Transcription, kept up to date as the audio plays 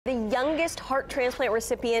The youngest heart transplant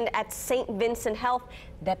recipient at St. Vincent Health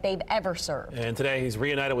that they've ever served. And today he's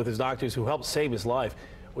reunited with his doctors who helped save his life.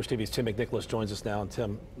 Wish TV's Tim McNicholas joins us now. And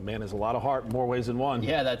Tim, man has a lot of heart in more ways than one.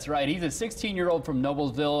 Yeah, that's right. He's a 16-year-old from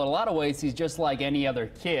Noblesville. In a lot of ways, he's just like any other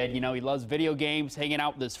kid. You know, he loves video games, hanging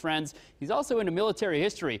out with his friends. He's also into military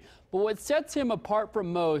history. But what sets him apart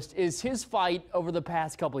from most is his fight over the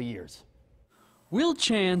past couple of years. Will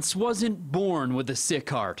Chance wasn't born with a sick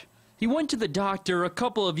heart. He went to the doctor a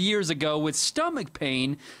couple of years ago with stomach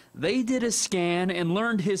pain. They did a scan and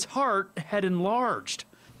learned his heart had enlarged.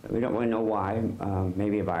 We don't really know why,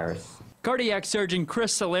 maybe a virus. Cardiac surgeon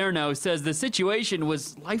Chris Salerno says the situation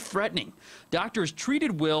was life-threatening. Doctors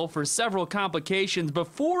treated Will for several complications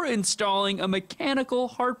before installing a mechanical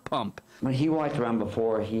heart pump. When he walked around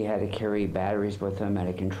before, he had to carry batteries with him and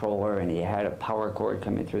a controller, and he had a power cord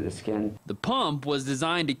coming through the skin. The pump was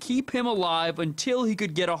designed to keep him alive until he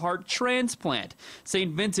could get a heart transplant.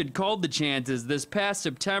 St. Vincent called the Chances this past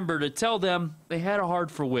September to tell them they had a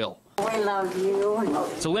heart for Will. We love you.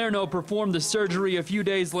 Salerno performed the surgery a few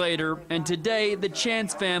days later, and today the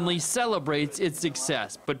Chance family celebrates its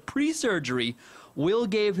success. But pre-surgery, Will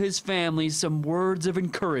gave his family some words of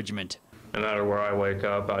encouragement. No matter where I wake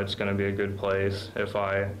up, it's going to be a good place. If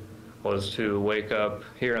I was to wake up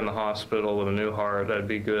here in the hospital with a new heart, that'd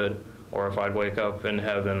be good. Or if I'd wake up in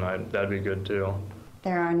heaven, that'd be good too.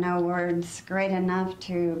 There are no words great enough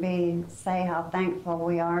to say how thankful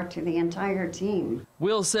we are to the entire team.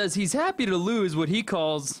 Will says he's happy to lose what he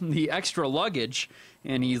calls the extra luggage,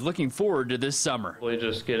 and he's looking forward to this summer. Really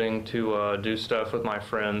just getting to do stuff with my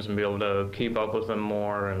friends and be able to keep up with them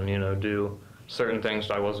more and, do certain things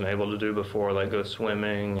that I wasn't able to do before, like go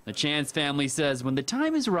swimming. The Chance family says when the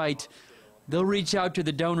time is right, they'll reach out to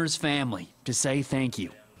the donor's family to say thank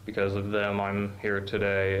you. Because of them, I'm here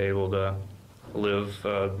today, able to live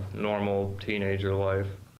a normal teenager life.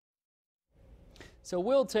 So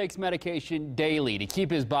Will takes medication daily to keep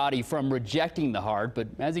his body from rejecting the heart, but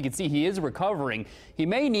as you can see, he is recovering. He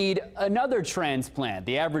may need another transplant.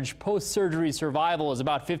 The average post-surgery survival is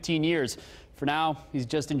about 15 years. For now, he's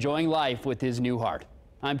just enjoying life with his new heart.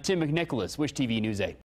 I'm Tim McNicholas, Wish TV News 8.